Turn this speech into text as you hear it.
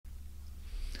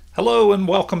Hello and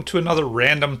welcome to another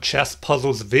random chess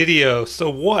puzzles video. So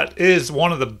what is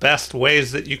one of the best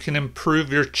ways that you can improve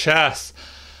your chess?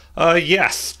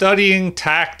 Yes, studying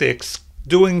tactics,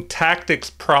 doing tactics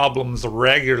problems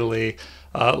regularly,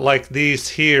 like these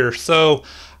here. So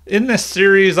in this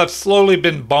series, I've slowly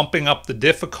been bumping up the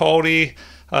difficulty.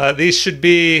 These should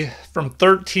be from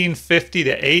 1350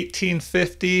 to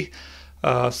 1850.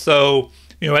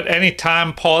 At any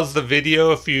time, pause the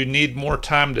video if you need more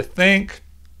time to think.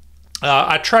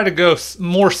 I try to go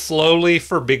more slowly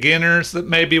for beginners that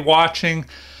may be watching.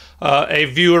 A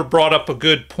viewer brought up a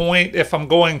good point. If I'm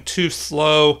going too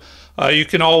slow, you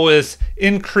can always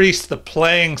increase the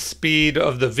playing speed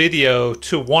of the video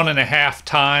to 1.5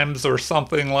 times or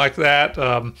something like that,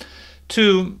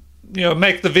 to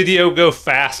make the video go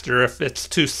faster if it's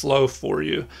too slow for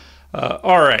you.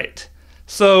 All right.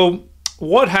 So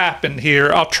what happened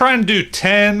here? I'll try and do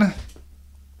 10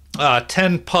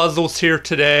 puzzles here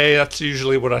today. That's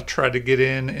usually what I try to get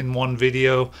in one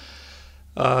video.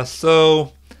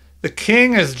 So the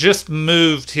king has just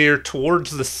moved here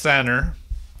towards the center.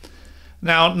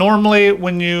 Now, normally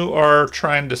when you are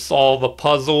trying to solve a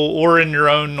puzzle or in your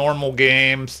own normal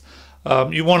games,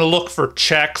 you want to look for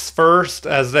checks first,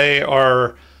 as they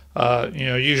are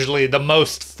usually the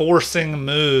most forcing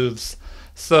moves.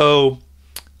 So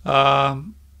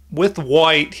with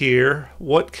white here,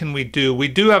 what can we do? We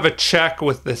do have a check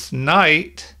with this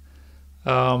knight,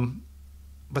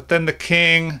 but then the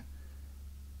king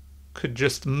could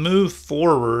just move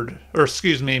forward, or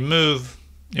excuse me, move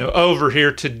over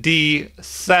here to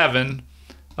d7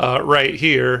 right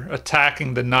here,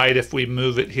 attacking the knight if we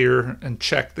move it here and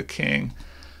check the king.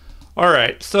 All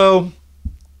right, so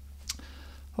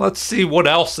let's see what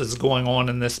else is going on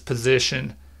in this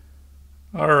position.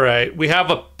 All right, we have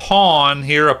a pawn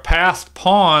here, a passed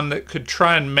pawn that could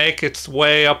try and make its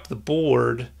way up the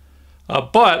board.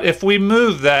 But if we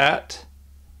move that,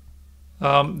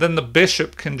 then the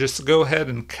bishop can just go ahead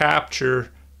and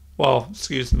capture, well,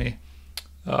 excuse me.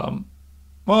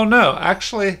 Well, no,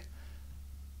 actually.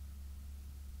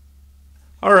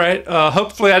 All right,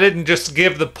 hopefully I didn't just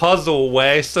give the puzzle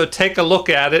away. So take a look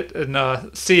at it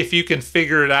and see if you can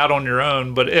figure it out on your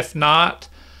own. But if not,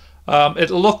 it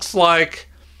looks like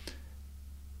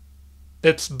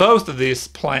it's both of these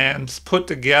plans put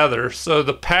together. So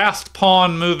the passed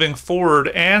pawn moving forward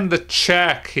and the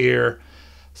check here.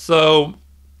 So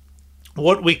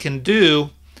what we can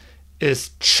do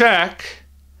is check,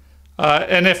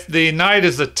 and if the knight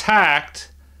is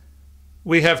attacked,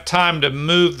 we have time to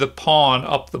move the pawn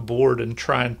up the board and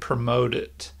try and promote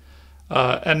it.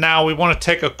 And now we want to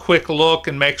take a quick look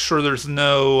and make sure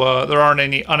there aren't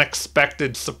any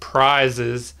unexpected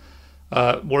surprises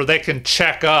where they can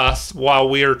check us while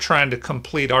we are trying to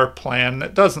complete our plan.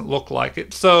 It doesn't look like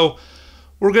it. So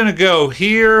we're going to go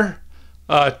here,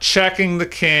 checking the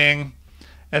king,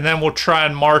 and then we'll try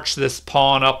and march this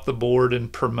pawn up the board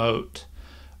and promote.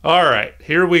 All right,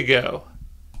 here we go.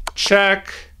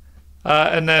 Check,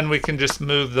 and then we can just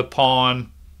move the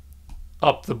pawn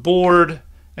up the board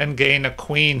and gain a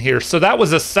queen here. So that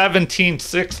was a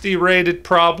 1760 rated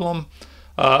problem.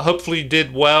 Hopefully you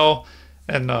did well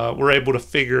and were able to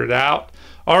figure it out.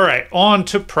 All right, on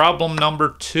to problem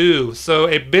number 2. So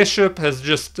a bishop has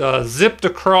just zipped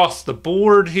across the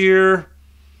board here.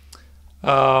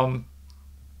 What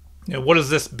is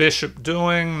this bishop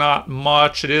doing? Not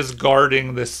much. It is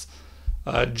guarding this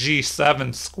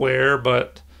g7 square,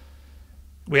 but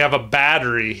we have a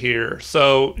battery here.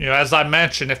 So, as I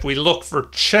mentioned, if we look for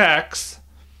checks,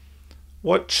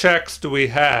 what checks do we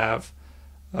have?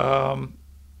 We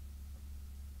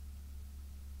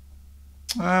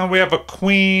have a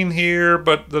queen here,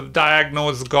 but the diagonal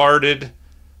is guarded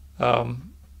by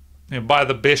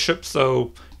the bishop.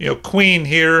 So, queen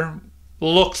here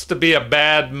looks to be a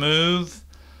bad move.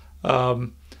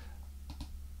 But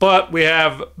we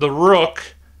have the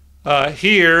rook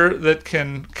here that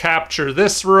can capture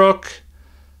this rook,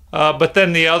 but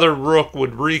then the other rook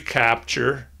would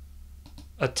recapture,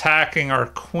 attacking our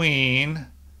queen.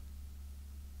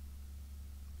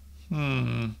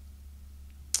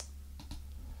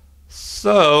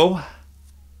 So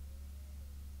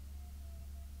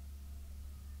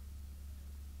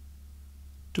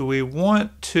do we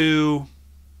want to,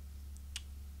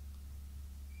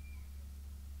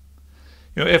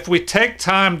 if we take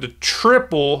time to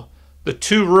triple the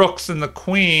 2 rooks and the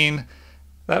queen,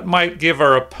 that might give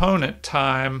our opponent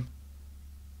time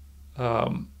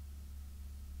to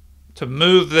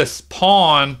move this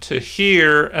pawn to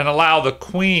here and allow the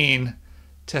queen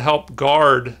to help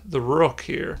guard the rook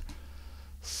here.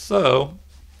 So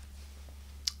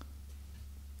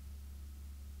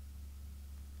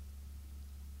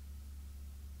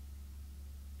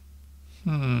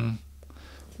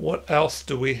What else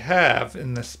do we have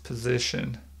in this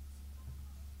position?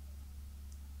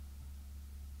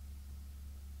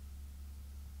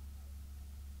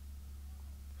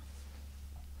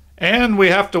 And we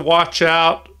have to watch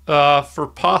out for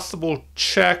possible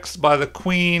checks by the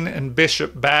queen and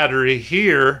bishop battery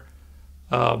here.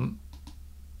 Down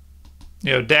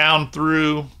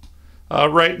through.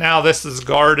 Right now this is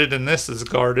guarded and this is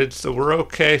guarded, so we're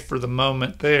okay for the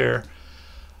moment there.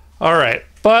 All right,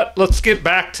 but let's get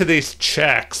back to these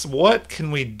checks. What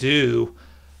can we do?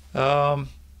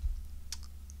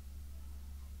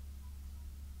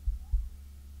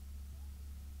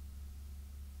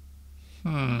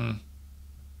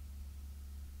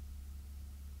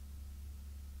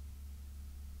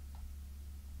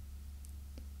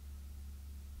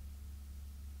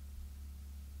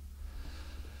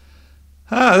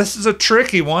 This is a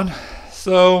tricky one.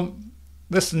 So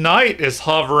this knight is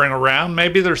hovering around.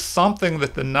 Maybe there's something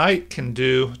that the knight can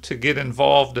do to get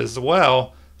involved as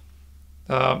well.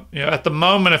 At the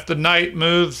moment, if the knight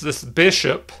moves, this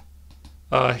bishop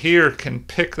here can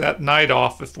pick that knight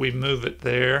off if we move it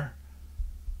there.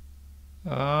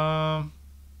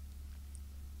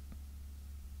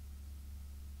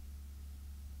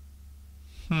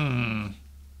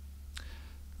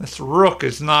 This rook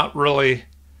is not really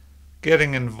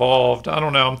getting involved. I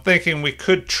don't know. I'm thinking we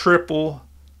could triple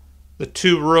the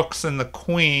two rooks and the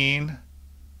queen.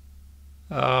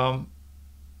 And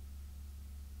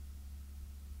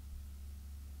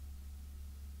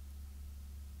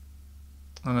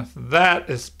if that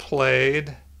is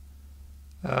played,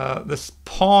 this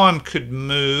pawn could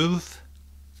move,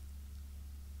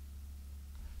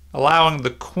 allowing the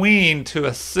queen to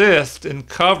assist in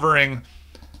covering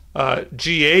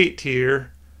g8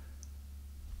 here.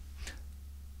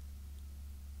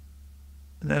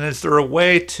 And then is there a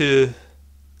way to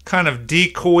kind of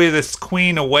decoy this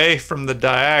queen away from the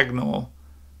diagonal?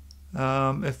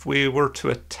 If we were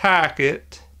to attack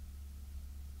it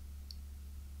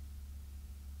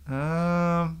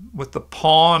with the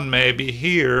pawn maybe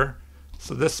here,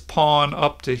 so this pawn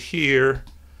up to here,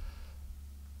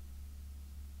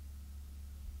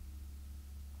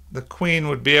 the queen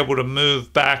would be able to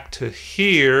move back to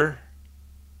here.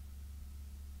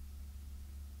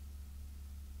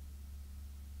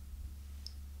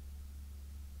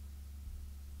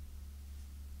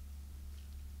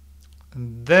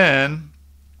 And then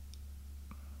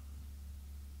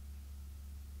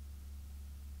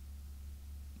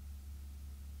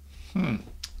I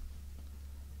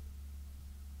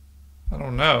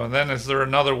don't know. And then is there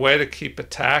another way to keep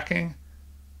attacking?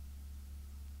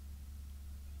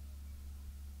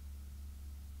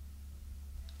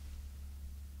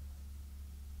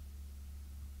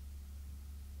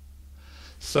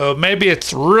 So maybe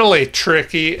it's really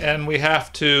tricky and we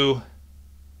have to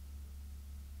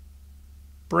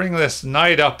bring this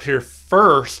knight up here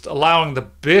first, allowing the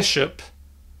bishop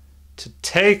to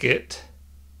take it.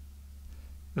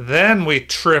 Then we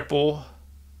triple.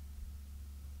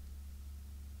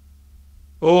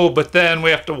 Oh, but then we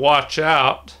have to watch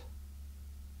out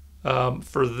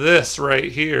for this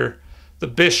right here. The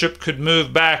bishop could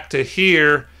move back to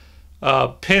here,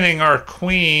 pinning our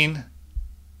queen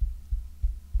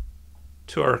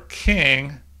to our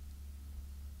king.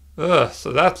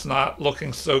 So that's not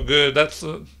looking so good. That's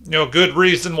a good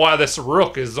reason why this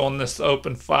rook is on this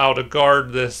open file, to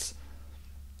guard this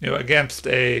against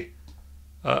a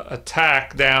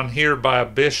attack down here by a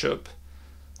bishop.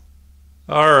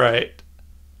 All right.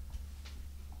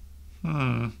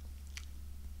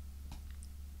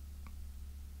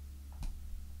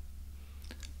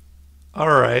 All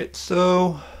right,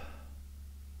 so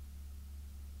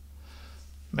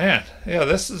man, yeah,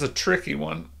 this is a tricky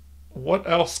one. What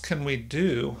else can we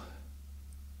do?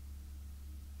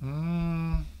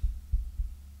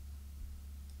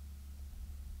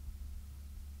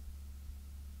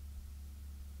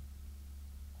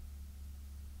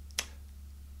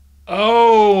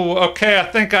 Oh, okay, I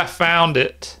think I found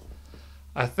it.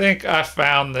 I think I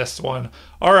found this one.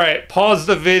 All right, pause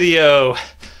the video.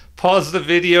 Pause the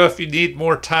video if you need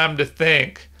more time to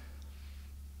think.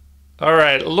 All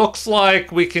right, looks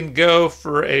like we can go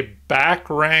for a back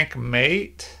rank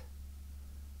mate.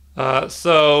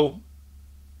 So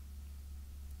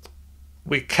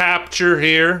we capture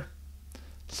here.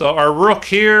 So our rook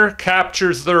here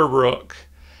captures their rook.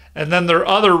 And then their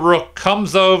other rook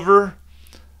comes over,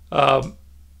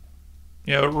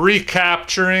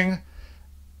 recapturing.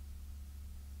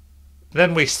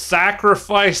 Then we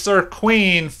sacrifice our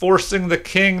queen, forcing the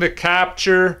king to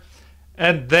capture.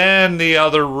 And then the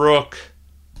other rook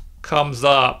comes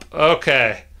up.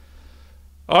 Okay.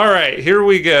 All right, here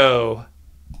we go.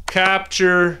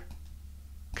 capture,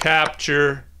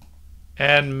 capture,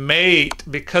 and mate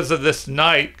because of this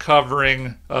knight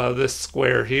covering this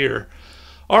square here.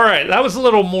 All right, that was a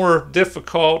little more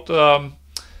difficult.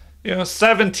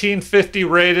 1750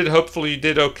 rated. Hopefully you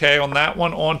did okay on that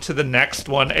one. On to the next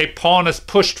one. A pawn is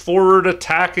pushed forward,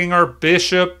 attacking our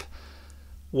bishop.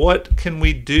 What can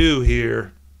we do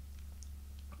here?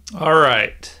 All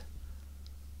right.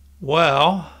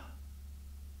 Well,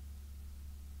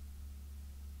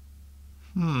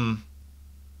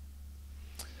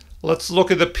 let's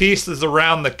look at the pieces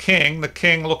around the king. The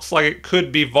king looks like it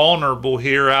could be vulnerable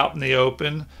here out in the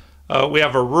open. We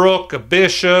have a rook, a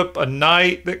bishop, a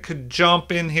knight that could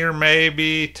jump in here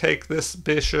maybe, take this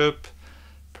bishop,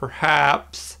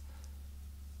 perhaps.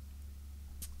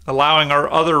 Allowing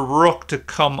our other rook to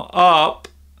come up.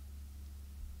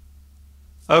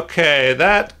 Okay,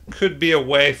 that could be a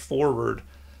way forward.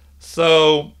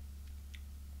 So,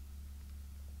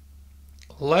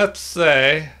 let's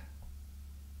say,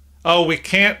 oh, we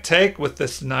can't take with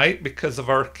this knight because of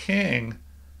our king.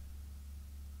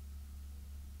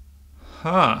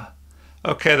 Huh.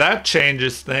 Okay, that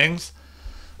changes things.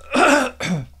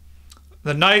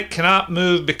 The knight cannot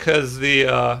move because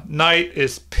the knight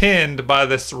is pinned by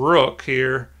this rook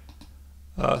here.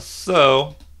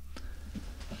 So,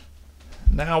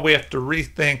 now we have to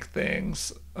rethink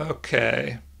things.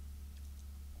 Okay.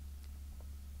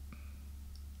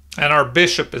 And our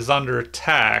bishop is under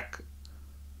attack.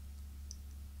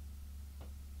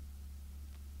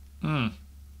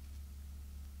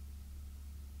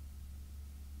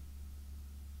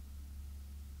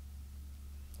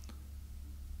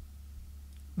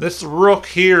 This rook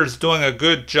here is doing a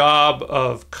good job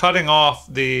of cutting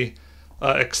off the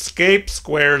escape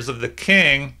squares of the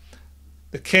king.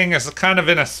 The king is kind of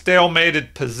in a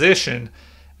stalemated position,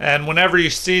 and whenever you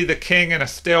see the king in a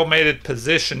stalemated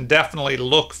position, definitely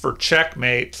look for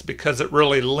checkmates because it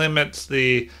really limits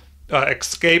the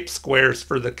escape squares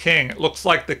for the king. It looks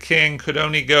like the king could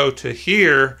only go to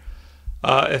here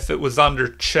if it was under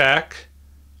check.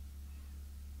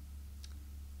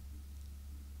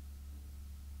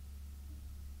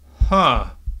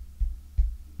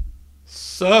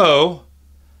 So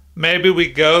maybe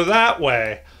we go that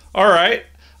way. All right,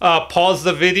 pause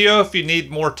the video if you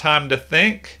need more time to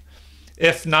think.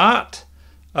 If not,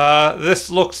 this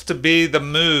looks to be the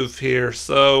move here.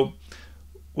 So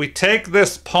we take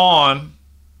this pawn,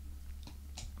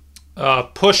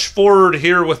 push forward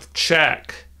here with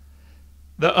check.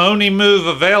 The only move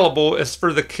available is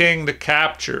for the king to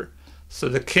capture. So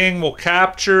the king will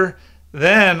capture.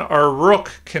 Then our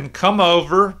rook can come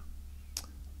over,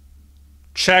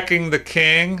 checking the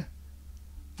king.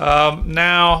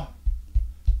 Now,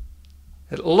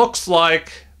 it looks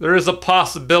like there is a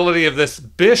possibility of this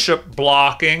bishop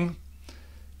blocking.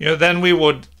 Then we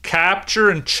would capture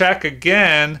and check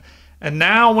again. And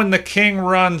now when the king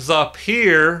runs up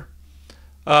here,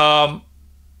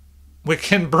 we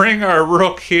can bring our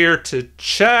rook here to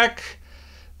check.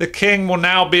 The king will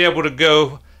now be able to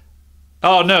go.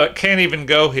 Oh, no, it can't even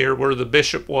go here where the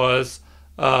bishop was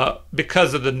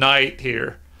because of the knight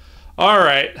here. All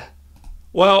right.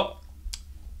 Well,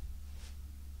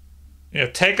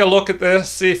 take a look at this.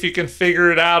 See if you can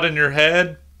figure it out in your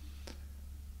head.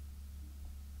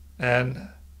 And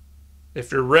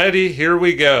if you're ready, here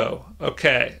we go.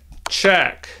 Okay.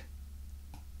 Check.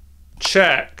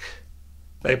 Check.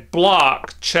 They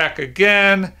block. Check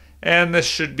again. And this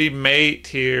should be mate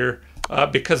here.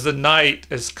 Because the knight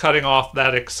is cutting off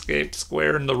that escape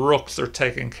square and the rooks are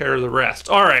taking care of the rest.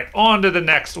 All right, on to the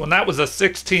next one. That was a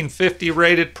 1650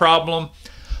 rated problem.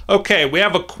 Okay, we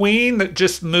have a queen that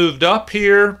just moved up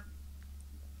here.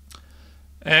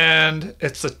 And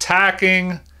it's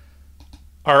attacking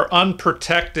our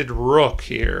unprotected rook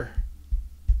here.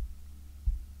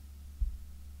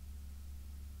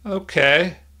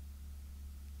 Okay.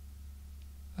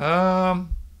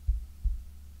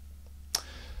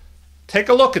 Take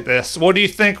a look at this. What do you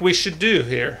think we should do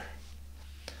here?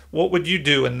 What would you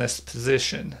do in this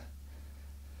position?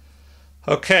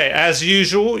 Okay, as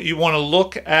usual, you want to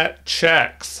look at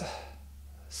checks.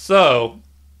 So,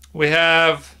 we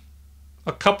have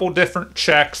a couple different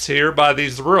checks here by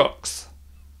these rooks.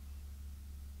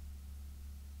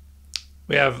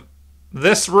 We have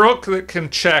this rook that can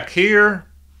check here,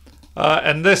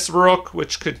 and this rook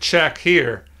which could check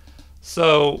here.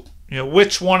 So,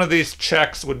 which one of these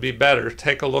checks would be better?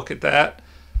 Take a look at that.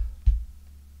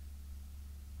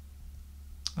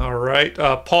 All right,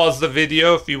 pause the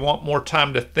video if you want more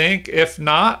time to think. If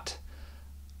not,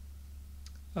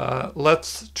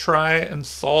 let's try and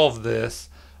solve this.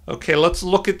 Okay, let's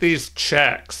look at these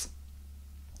checks.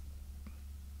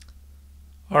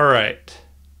 All right.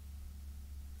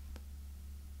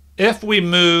 If we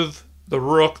move the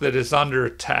rook that is under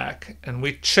attack and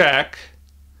we check,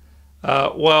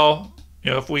 well,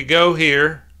 if we go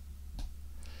here,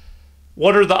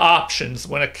 what are the options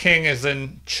when a king is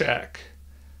in check?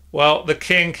 Well, the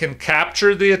king can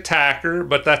capture the attacker,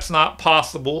 but that's not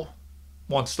possible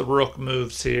once the rook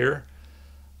moves here.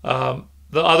 The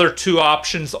other two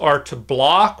options are to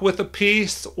block with a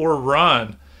piece or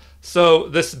run. So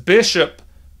this bishop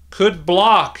could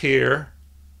block here,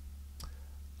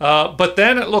 but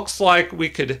then it looks like we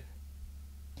could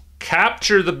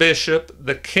capture the bishop,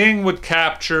 the king would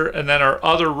capture, and then our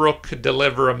other rook could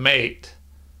deliver a mate,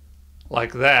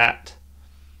 like that.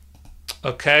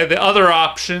 Okay, the other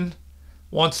option,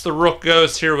 once the rook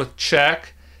goes here with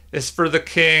check, is for the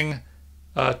king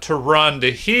to run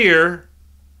to here,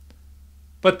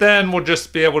 but then we'll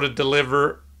just be able to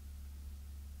deliver.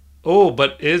 Oh,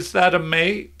 but is that a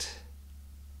mate?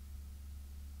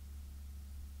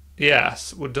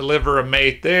 Yes, would deliver a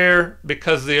mate there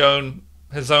because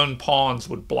his own pawns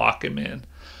would block him in.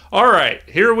 All right,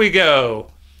 here we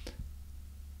go.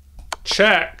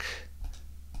 Check.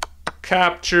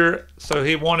 Capture. So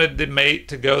he wanted the mate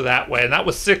to go that way, and that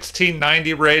was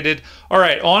 1690 rated. All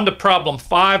right, on to problem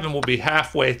 5, and we'll be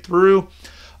halfway through.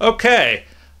 Okay,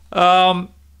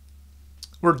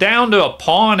 we're down to a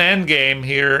pawn endgame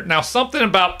here. Now, something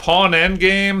about pawn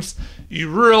endgames,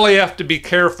 you really have to be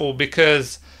careful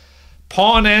because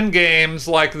pawn endgames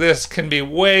like this can be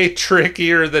way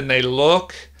trickier than they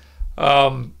look.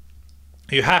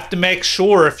 You have to make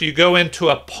sure if you go into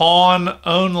a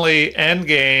pawn-only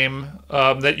endgame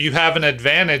that you have an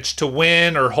advantage to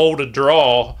win or hold a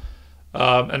draw,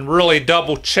 and really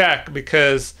double check,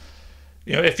 because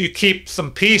if you keep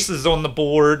some pieces on the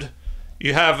board,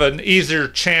 you have an easier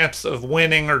chance of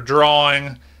winning or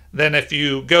drawing than if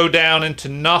you go down into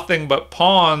nothing but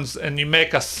pawns and you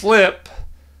make a slip,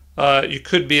 you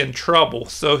could be in trouble.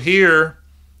 So here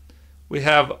we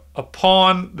have a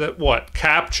pawn that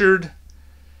captured,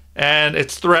 and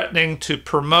it's threatening to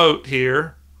promote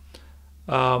here.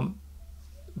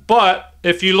 But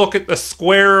if you look at the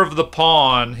square of the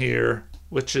pawn here,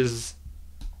 which is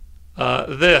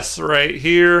this right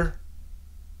here,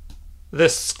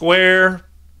 this square,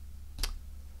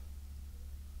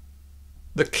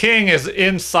 the king is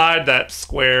inside that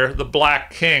square, the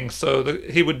black king, so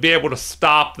he would be able to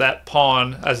stop that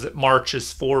pawn as it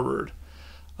marches forward.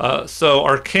 So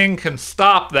our king can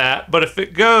stop that, but if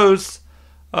it goes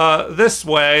this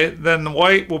way, then the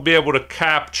white will be able to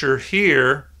capture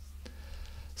here.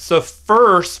 So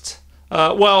first,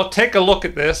 well, take a look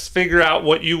at this, figure out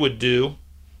what you would do.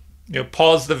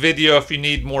 Pause the video if you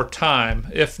need more time.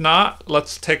 If not,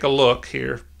 let's take a look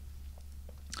here.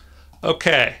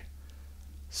 Okay,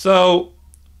 so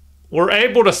we're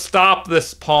able to stop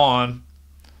this pawn,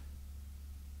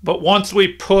 but once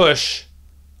we push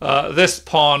this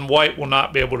pawn, white will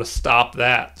not be able to stop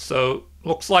that. So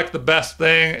looks like the best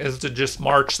thing is to just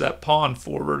march that pawn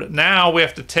forward. Now we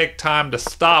have to take time to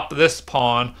stop this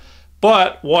pawn,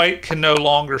 but white can no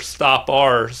longer stop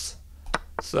ours.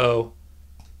 So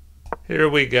here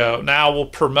we go. Now we'll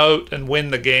promote and win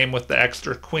the game with the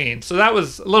extra queen. So that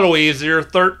was a little easier,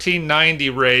 1390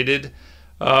 rated.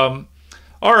 All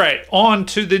right, on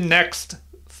to the next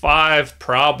 5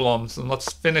 problems, and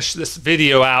let's finish this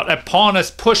video out. A pawn is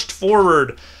pushed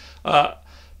forward,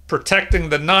 protecting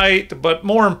the knight, but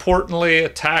more importantly,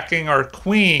 attacking our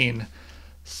queen.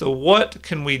 So what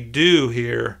can we do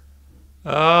here?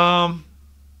 Well,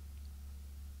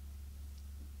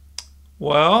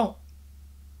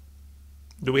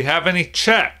 do we have any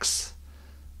checks?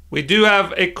 We do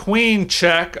have a queen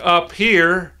check up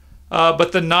here,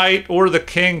 but the knight or the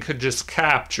king could just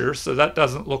capture, so that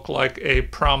doesn't look like a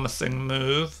promising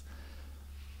move.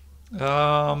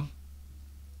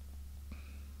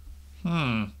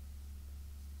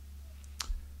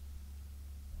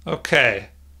 Okay,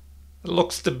 it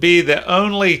looks to be the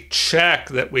only check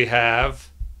that we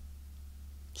have.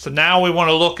 So now we want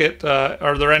to look at,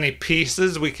 are there any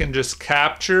pieces we can just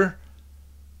capture?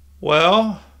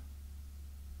 Well,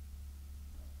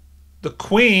 the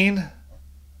queen,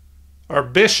 our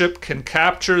bishop can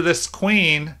capture this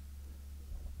queen,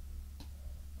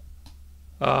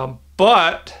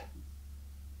 but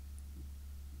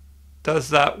does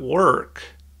that work?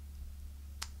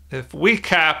 If we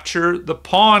capture, the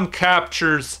pawn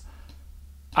captures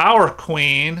our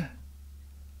queen,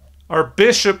 our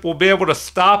bishop will be able to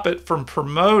stop it from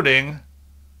promoting,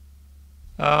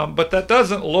 but that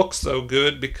doesn't look so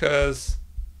good because,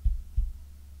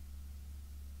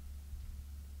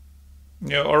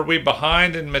 are we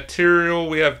behind in material?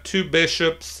 We have 2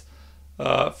 bishops.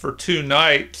 for 2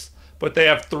 knights, but they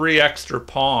have 3 extra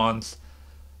pawns.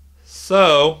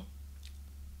 So,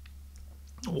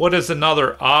 what is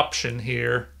another option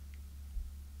here?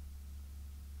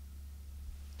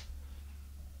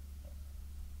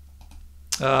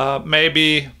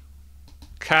 Maybe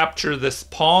capture this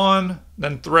pawn,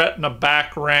 then threaten a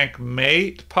back rank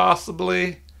mate,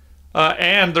 possibly.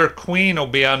 And their queen will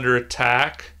be under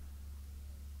attack.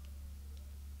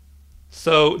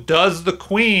 So does the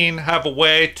queen have a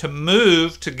way to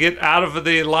move to get out of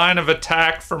the line of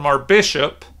attack from our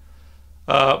bishop?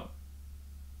 Where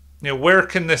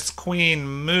can this queen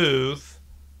move?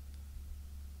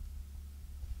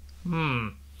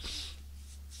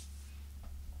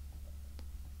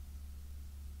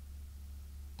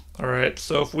 All right,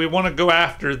 so if we want to go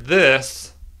after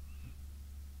this,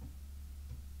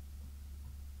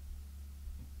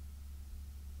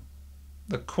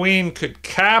 the queen could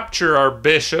capture our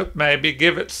bishop, maybe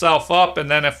give itself up, and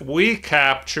then if we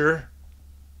capture,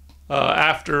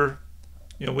 after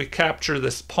we capture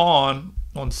this pawn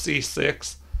on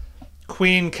c6,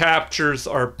 queen captures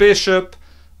our bishop,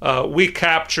 we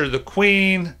capture the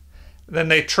queen, then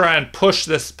they try and push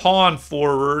this pawn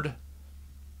forward.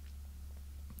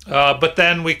 But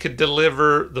then we could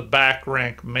deliver the back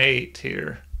rank mate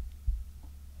here.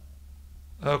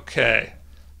 Okay,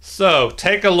 so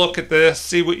take a look at this,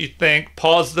 see what you think.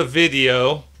 Pause the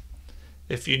video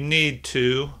if you need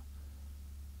to.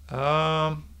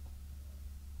 Now,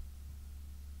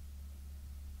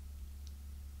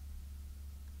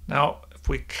 if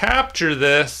we capture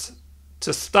this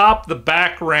to stop the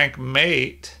back rank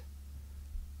mate,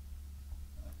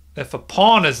 if a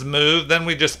pawn is moved, then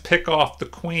we just pick off the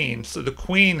queen. So the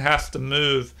queen has to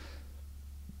move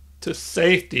to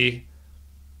safety.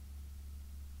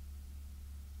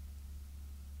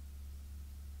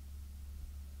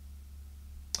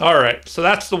 All right, so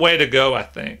that's the way to go, I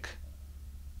think.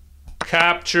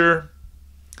 Capture.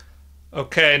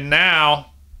 Okay,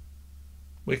 now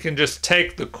we can just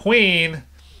take the queen.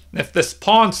 If this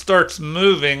pawn starts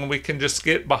moving, we can just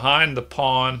get behind the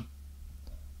pawn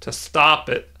to stop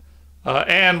it.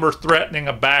 And we're threatening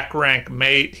a back rank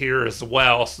mate here as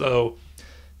well. So,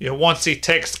 once he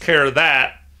takes care of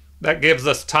that, that gives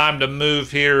us time to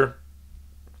move here.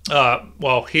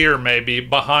 Well, here maybe,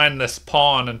 behind this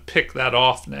pawn and pick that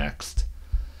off next.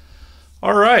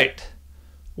 All right.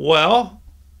 Well,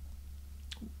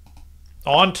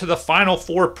 on to the final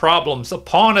 4 problems. A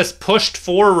pawn is pushed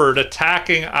forward,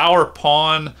 attacking our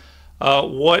pawn.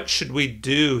 What should we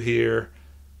do here?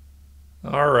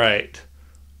 All right.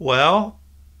 Well,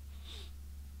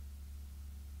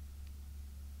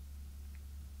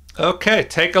 okay,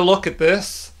 take a look at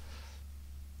this.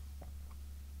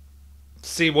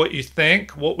 See what you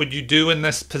think. What would you do in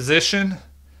this position?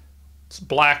 It's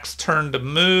black's turn to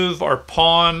move. Our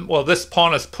pawn, well, this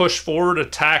pawn is pushed forward,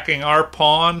 attacking our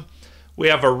pawn. We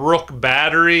have a rook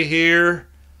battery here.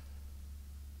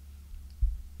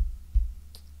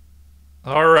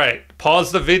 All right,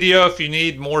 pause the video if you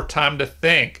need more time to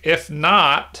think. If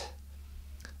not,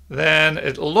 then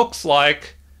it looks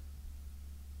like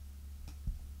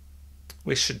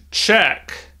we should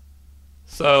check.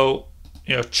 So,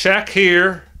 check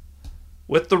here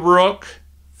with the rook,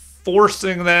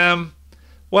 forcing them.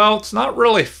 Well, it's not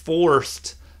really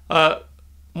forced.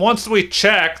 Once we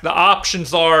check, the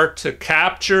options are to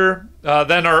capture.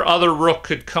 Then our other rook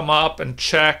could come up and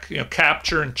check,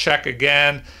 capture and check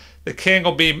again. The king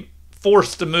will be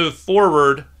forced to move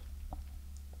forward,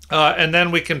 and then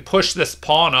we can push this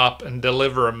pawn up and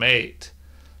deliver a mate.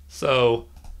 So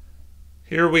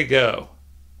here we go.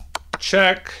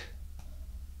 Check,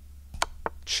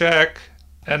 check,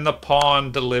 and the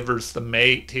pawn delivers the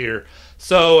mate here.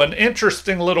 So an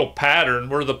interesting little pattern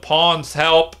where the pawns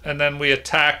help and then we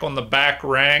attack on the back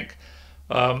rank.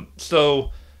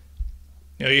 So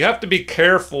you have to be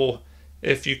careful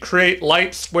if you create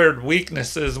light squared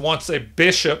weaknesses once a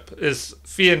bishop is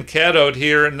fianchettoed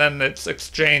here and then it's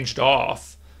exchanged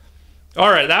off. All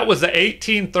right, that was the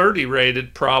 1830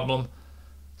 rated problem.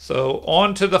 So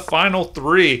on to the final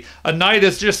 3. A knight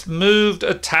has just moved,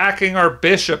 attacking our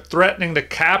bishop, threatening to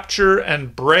capture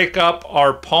and break up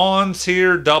our pawns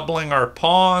here, doubling our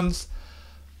pawns.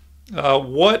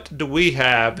 What do we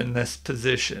have in this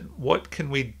position? What can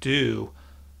we do?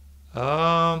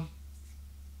 All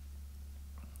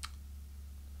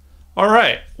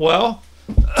right, well,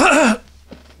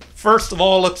 first of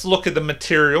all, let's look at the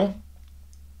material.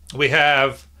 We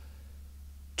have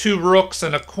 2 rooks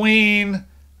and a queen,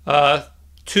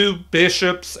 2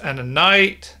 bishops and a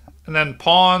knight, and then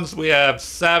pawns we have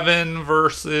 7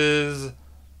 versus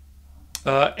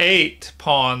 8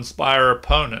 pawns by our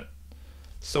opponent.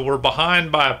 So we're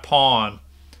behind by a pawn.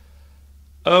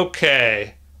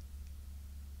 Okay.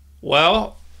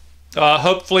 Well,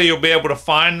 hopefully you'll be able to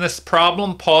find this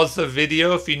problem. Pause the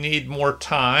video if you need more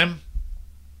time.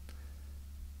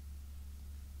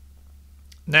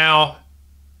 Now,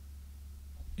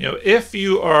 if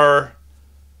you are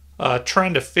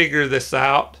trying to figure this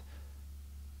out,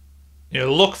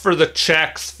 look for the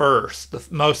checks first, the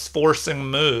most forcing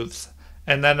moves,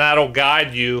 and then that'll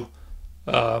guide you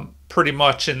pretty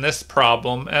much in this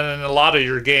problem and in a lot of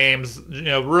your games.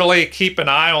 Really keep an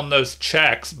eye on those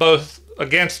checks, both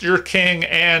against your king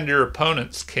and your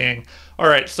opponent's king. All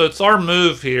right, so it's our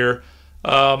move here.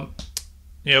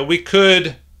 We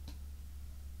could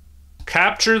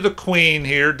capture the queen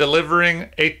here, delivering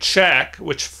a check,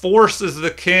 which forces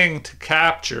the king to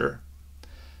capture.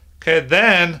 Okay,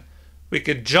 then we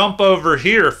could jump over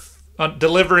here,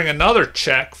 delivering another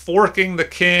check, forking the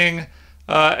king,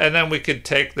 and then we could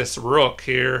take this rook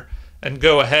here and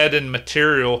go ahead in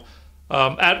material.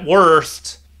 At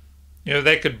worst,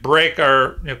 they could break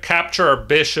our, capture our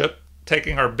bishop,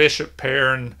 taking our bishop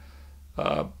pair and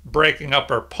breaking up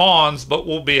our pawns, but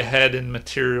we'll be ahead in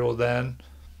material then.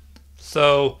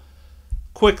 So,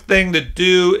 quick thing to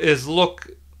do is look,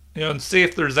 and see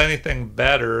if there's anything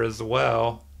better as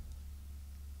well.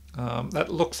 That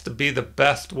looks to be the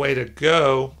best way to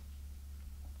go.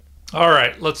 All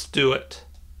right, let's do it.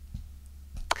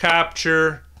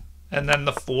 Capture, and then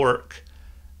the fork.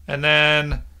 And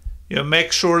then,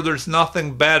 make sure there's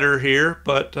nothing better here,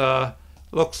 but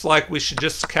looks like we should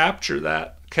just capture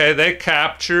that. Okay, they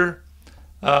capture.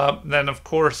 Then, of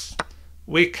course,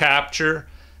 we capture.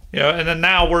 And then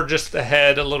now we're just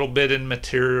ahead a little bit in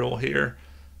material here.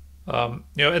 And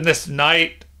this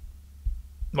knight,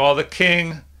 well, the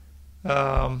king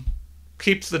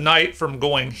keeps the knight from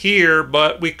going here,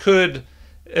 but we could,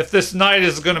 if this knight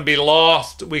is going to be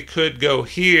lost, we could go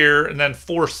here and then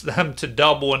force them to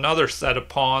double another set of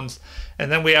pawns.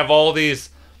 And then we have all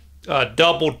these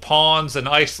doubled pawns and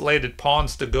isolated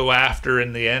pawns to go after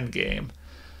in the end game.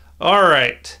 All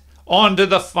right. On to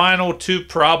the final two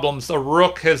problems. The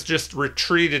rook has just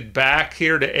retreated back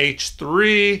here to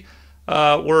h3,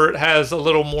 where it has a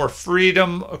little more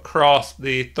freedom across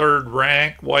the third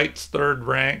rank, white's third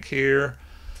rank here.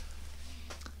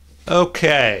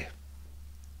 Okay.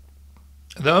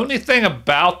 The only thing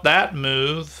about that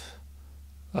move,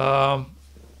 it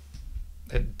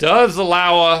does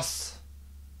allow us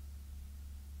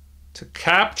to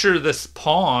capture this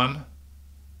pawn,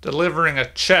 delivering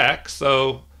a check.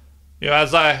 So,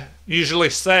 as I usually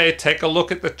say, take a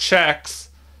look at the checks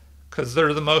because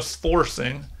they're the most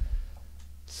forcing.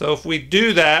 So if we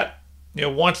do that,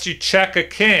 once you check a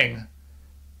king,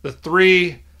 the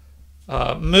three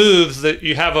moves that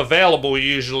you have available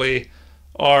usually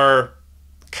are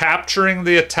capturing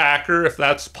the attacker, if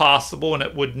that's possible, and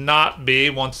it would not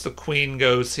be once the queen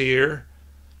goes here.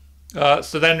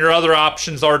 So then your other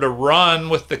options are to run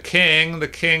with the king. The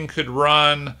king could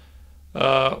run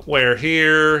where?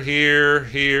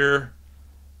 Here,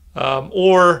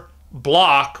 or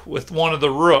block with one of the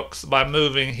rooks by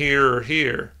moving here or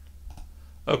here.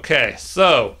 Okay,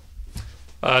 so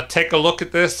take a look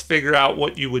at this, figure out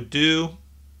what you would do.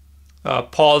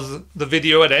 Pause the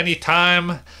video at any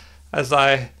time, as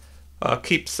I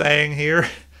keep saying here.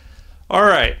 All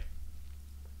right,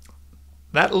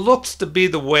 that looks to be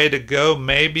the way to go.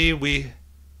 Maybe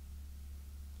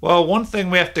well, one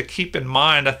thing we have to keep in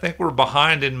mind, I think we're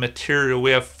behind in material. We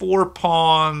have 4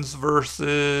 pawns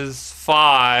versus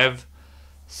 5.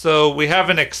 So we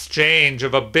have an exchange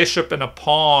of a bishop and a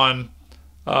pawn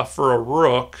for a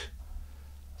rook.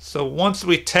 So once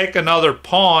we take another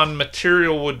pawn,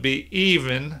 material would be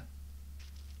even.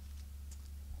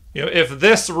 If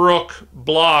this rook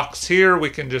blocks here,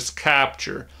 we can just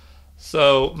capture.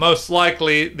 So most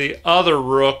likely the other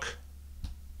rook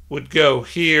would go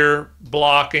here,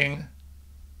 blocking.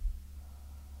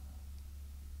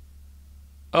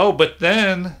 Oh, but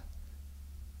then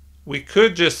we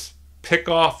could just pick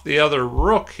off the other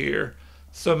rook here.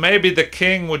 So maybe the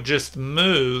king would just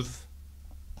move.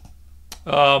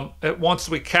 Once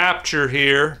we capture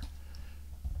here,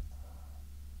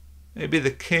 maybe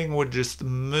the king would just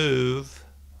move.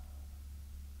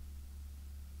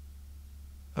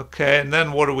 Okay, and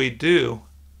then what do we do?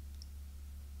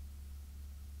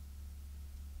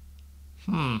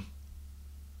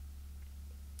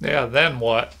 Yeah, then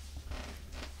what?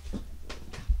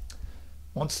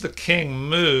 Once the king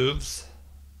moves,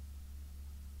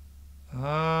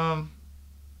 do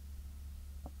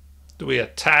we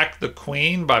attack the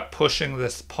queen by pushing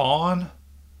this pawn?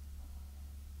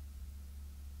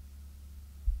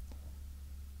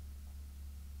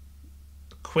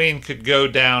 The queen could go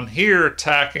down here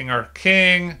attacking our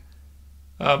king.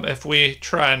 If we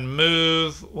try and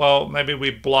move, well, maybe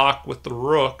we block with the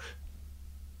rook.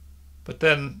 But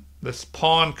then this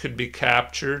pawn could be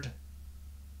captured.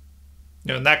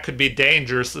 You know, and that could be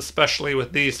dangerous, especially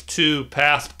with these two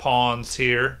passed pawns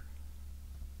here.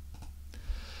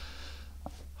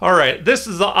 All right, this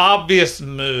is the obvious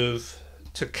move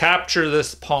to capture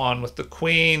this pawn with the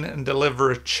queen and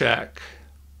deliver a check.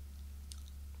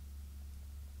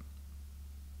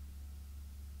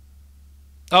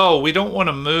 Oh, we don't want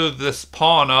to move this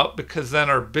pawn up because then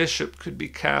our bishop could be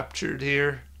captured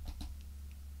here.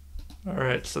 All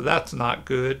right, so that's not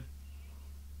good.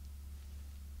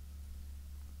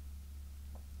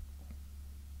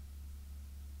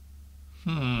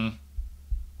 All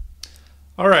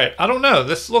right, I don't know.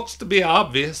 This looks to be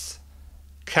obvious.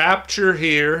 Capture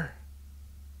here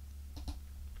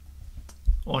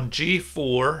on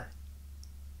g4.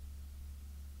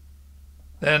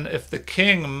 Then if the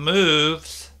king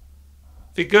moves,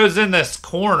 if he goes in this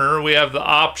corner, we have the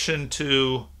option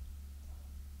to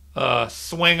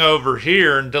swing over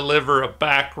here and deliver a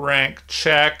back rank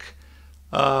check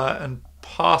and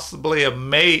possibly a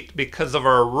mate because of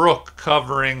our rook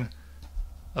covering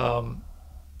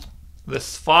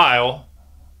this file.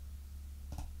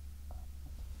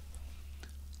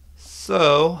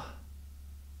 So,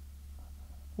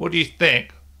 what do you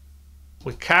think?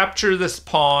 We capture this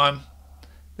pawn.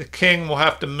 The king will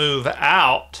have to move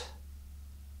out.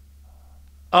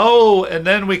 Oh, and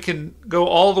then we can go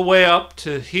all the way up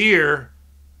to here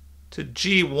to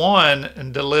g1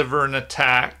 and deliver an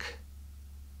attack.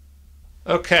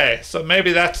 Okay, so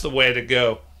maybe that's the way to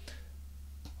go.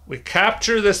 We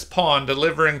capture this pawn,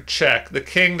 delivering check. The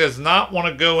king does not want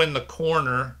to go in the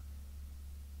corner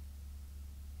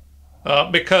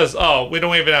because, oh, we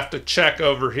don't even have to check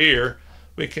over here.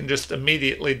 We can just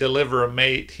immediately deliver a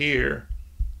mate here.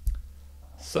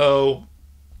 So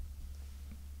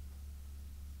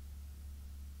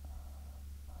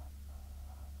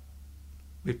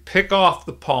we pick off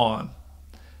the pawn.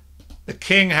 The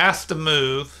king has to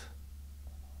move.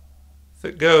 If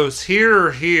it goes here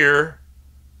or here,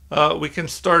 we can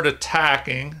start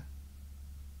attacking.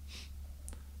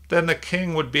 Then the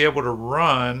king would be able to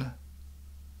run.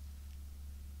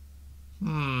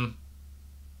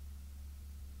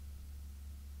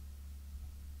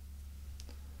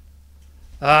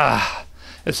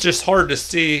 It's just hard to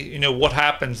see, you know, what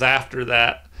happens after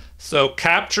that. So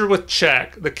capture with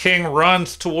check. The king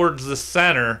runs towards the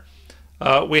center.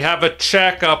 We have a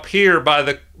check up here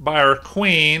by our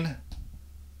queen.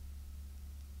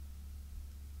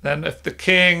 Then if the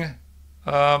king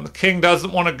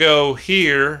doesn't want to go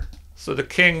here, so the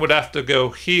king would have to go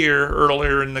here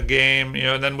earlier in the game, you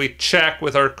know, and then we check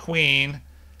with our queen.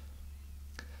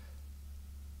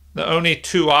 The only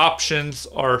two options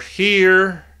are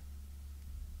here.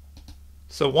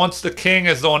 So once the king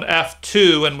is on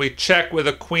f2 and we check with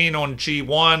a queen on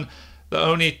g1, the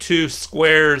only two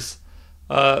squares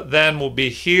then will be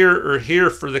here or here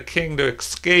for the king to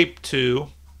escape to.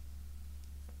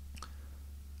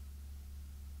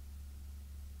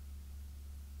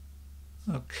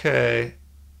 Okay.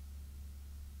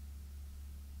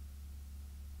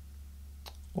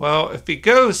 Well, if he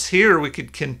goes here, we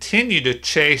could continue to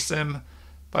chase him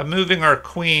by moving our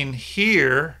queen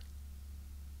here.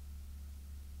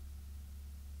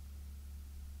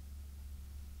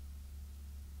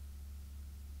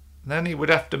 Then he would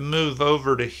have to move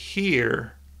over to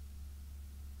here.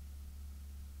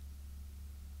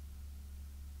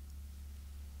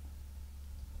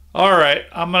 All right,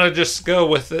 I'm going to just go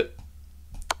with it.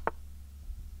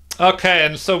 Okay,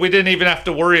 and so we didn't even have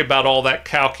to worry about all that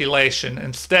calculation.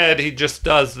 Instead, he just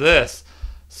does this.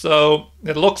 So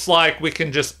it looks like we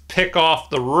can just pick off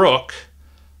the rook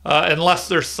unless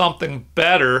there's something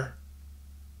better.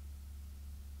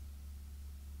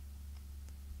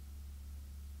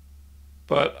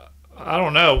 But I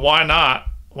don't know. Why not?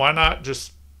 Why not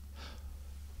just...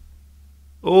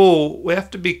 Oh, we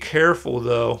have to be careful,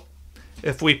 though.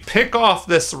 If we pick off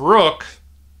this rook,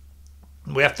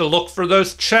 we have to look for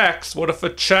those checks. What if a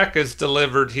check is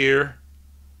delivered here?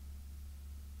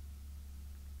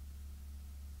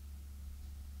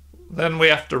 Then we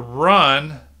have to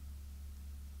run.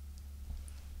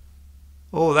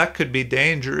 Oh, that could be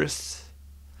dangerous.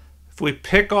 If we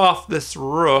pick off this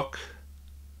rook,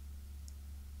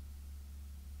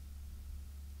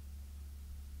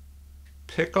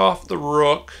 pick off the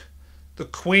rook, the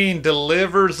queen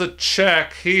delivers a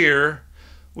check here.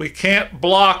 We can't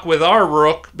block with our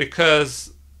rook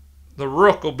because the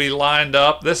rook will be lined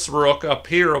up. This rook up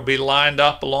here will be lined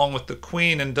up along with the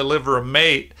queen and deliver a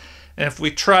mate. And if we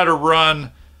try to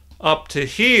run up to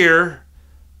here,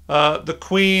 the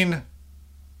queen,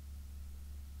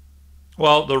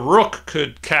 well, the rook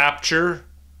could capture.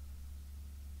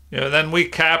 Then we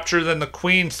capture, then the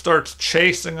queen starts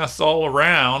chasing us all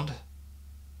around.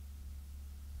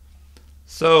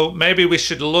 So maybe we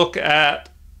should look at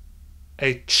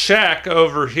a check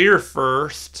over here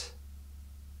first.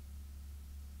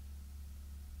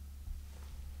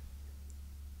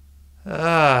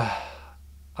 I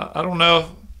don't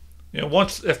know.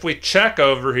 If we check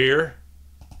over here.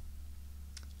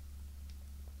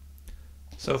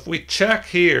 So if we check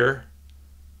here,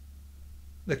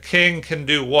 the king can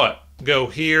do what? Go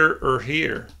here or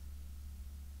here.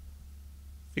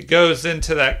 If he goes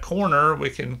into that corner, we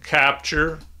can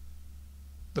capture.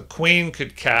 The queen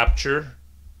could capture.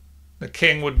 The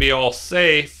king would be all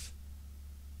safe.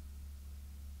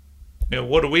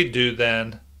 What do we do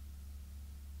then?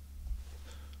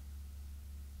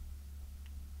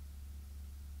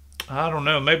 I don't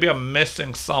know. Maybe I'm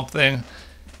missing something.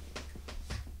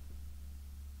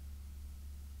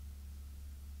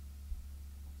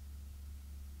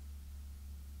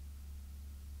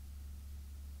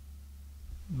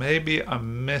 Maybe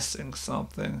I'm missing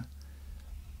something.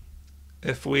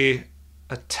 If we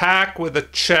attack with a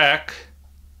check.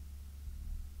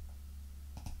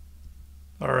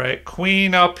 All right,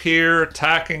 queen up here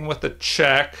attacking with a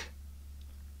check.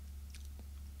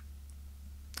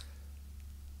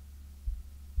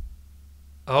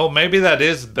 Oh, maybe that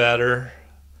is better.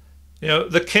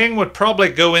 The king would probably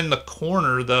go in the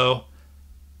corner though.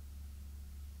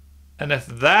 And if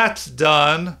that's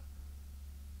done,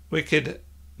 we could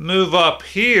move up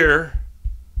here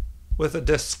with a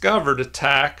discovered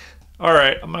attack. All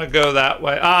right, I'm going to go that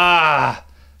way.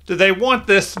 Do they want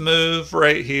this move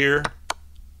right here?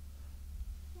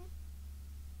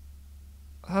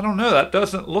 I don't know. That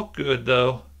doesn't look good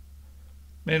though.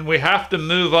 I mean, we have to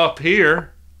move up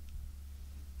here.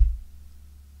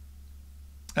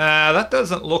 That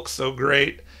doesn't look so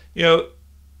great. They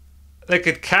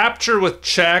could capture with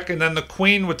check and then the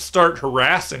queen would start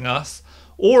harassing us.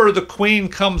 Or the queen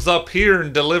comes up here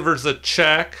and delivers a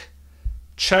check,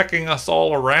 checking us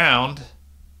all around.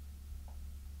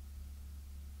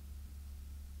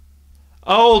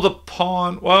 Oh, the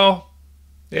pawn. Well,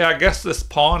 yeah, I guess this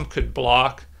pawn could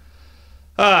block.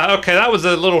 Okay, that was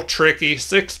a little tricky.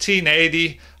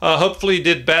 1680. Hopefully you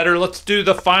did better. Let's do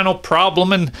the final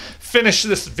problem and finish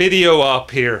this video up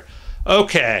here.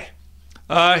 Okay,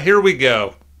 here we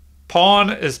go. Pawn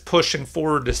is pushing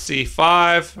forward to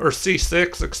c5, or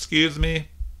c6, excuse me.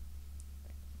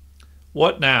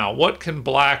 What now? What can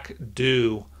black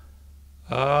do?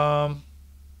 Look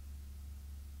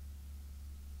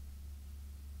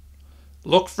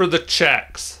for the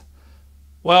checks.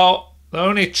 Well, the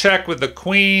only check with the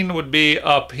queen would be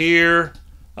up here,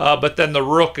 but then the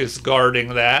rook is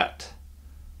guarding that.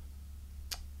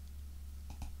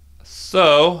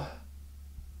 So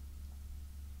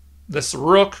this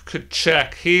rook could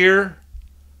check here,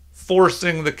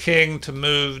 forcing the king to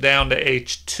move down to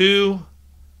h2.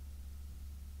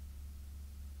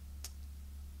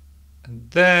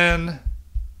 And then,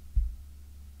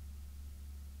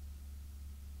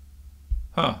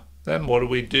 then what do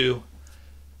we do?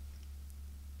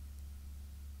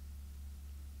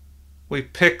 We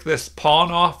pick this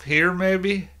pawn off here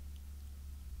maybe?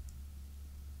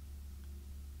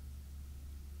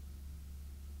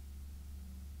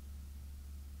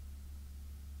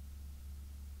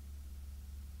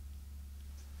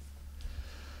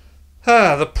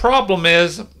 The problem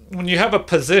is when you have a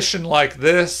position like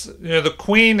this, the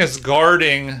queen is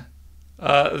guarding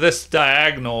this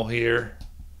diagonal here.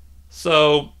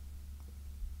 So,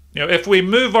 if we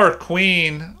move our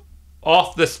queen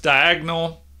off this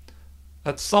diagonal,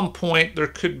 at some point there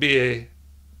could be a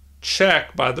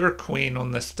check by their queen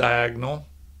on this diagonal.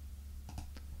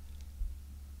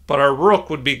 But our rook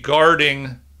would be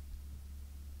guarding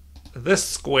this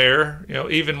square,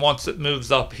 even once it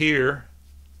moves up here.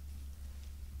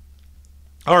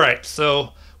 All right,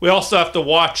 so we also have to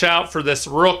watch out for this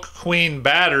rook-queen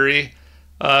battery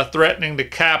threatening to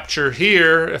capture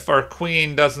here if our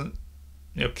queen doesn't,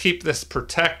 keep this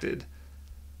protected.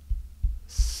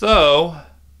 So,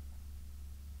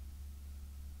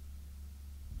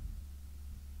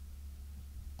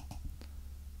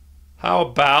 how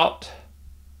about,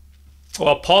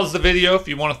 well, pause the video if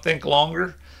you want to think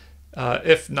longer.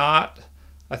 If not,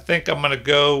 I think I'm going to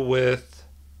go with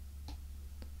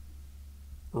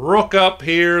rook up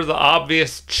here, the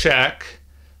obvious check.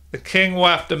 The king will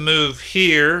have to move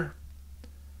here.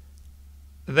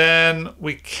 Then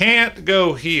we can't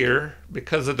go here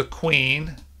because of the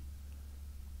queen.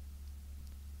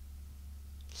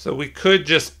 So we could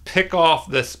just pick off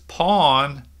this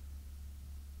pawn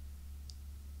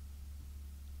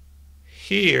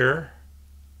here.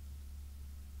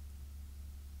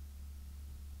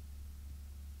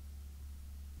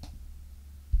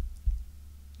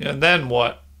 And then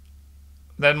what?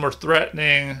 Then we're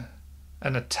threatening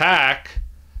an attack.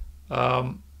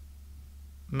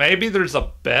 Maybe there's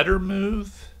a better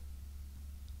move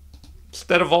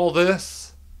instead of all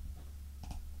this.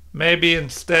 Maybe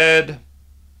instead,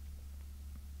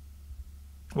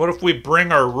 what if we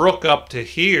bring our rook up to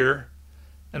here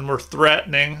and we're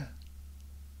threatening,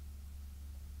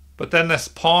 but then this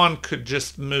pawn could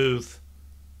just move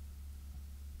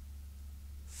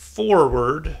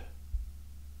forward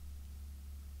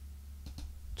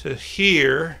to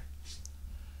here.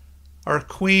 Our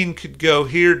queen could go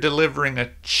here, delivering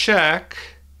a check.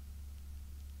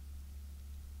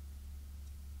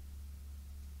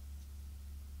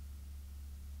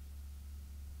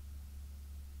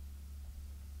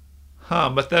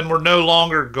 But then we're no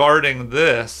longer guarding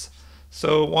this.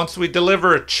 So once we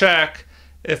deliver a check,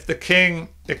 if the king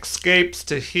escapes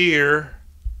to here,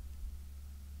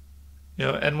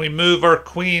 and we move our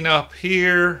queen up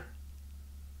here,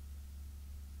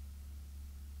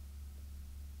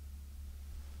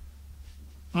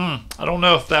 I don't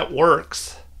know if that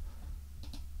works.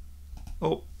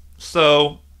 Oh,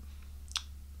 so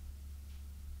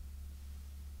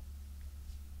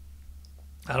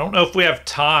I don't know if we have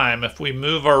time. If we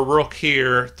move our rook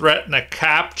here, threaten a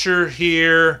capture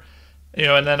here,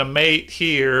 and then a mate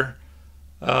here,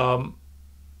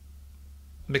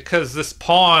 because this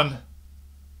pawn,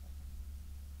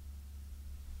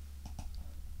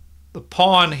 the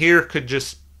pawn here could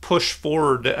just push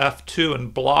forward to f2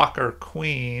 and block our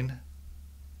queen.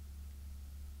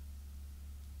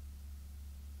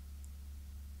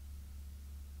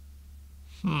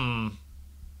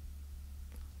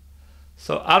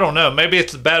 So I don't know. Maybe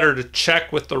it's better to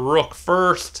check with the rook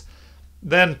first,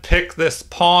 then pick this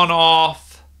pawn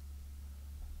off,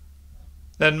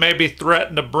 then maybe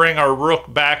threaten to bring our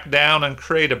rook back down and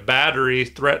create a battery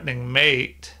threatening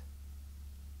mate.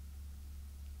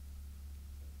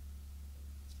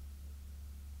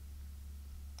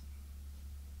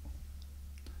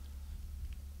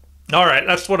 All right,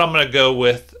 that's what I'm going to go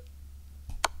with.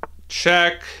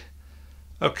 Check.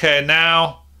 Okay,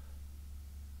 now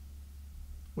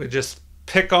we just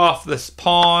pick off this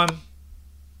pawn.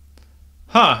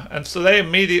 And so they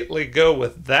immediately go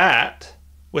with that,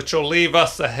 which will leave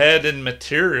us ahead in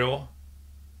material.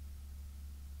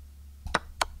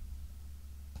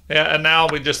 Yeah, and now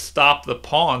we just stop the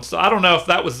pawn. So I don't know if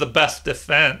that was the best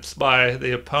defense by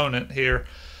the opponent here.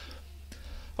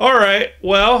 All right,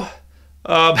 well,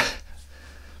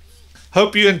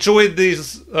 hope you enjoyed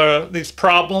these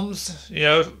problems.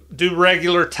 Do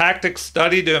regular tactics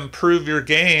study to improve your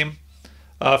game.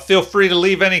 Feel free to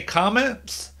leave any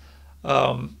comments.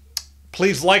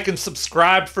 Please like and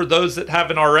subscribe for those that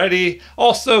haven't already.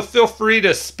 Also, feel free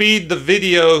to speed the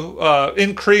video,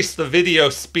 increase the video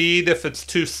speed if it's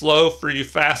too slow for you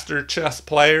faster chess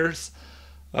players.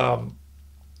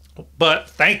 But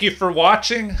thank you for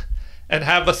watching, and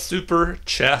have a super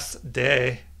chess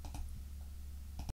day.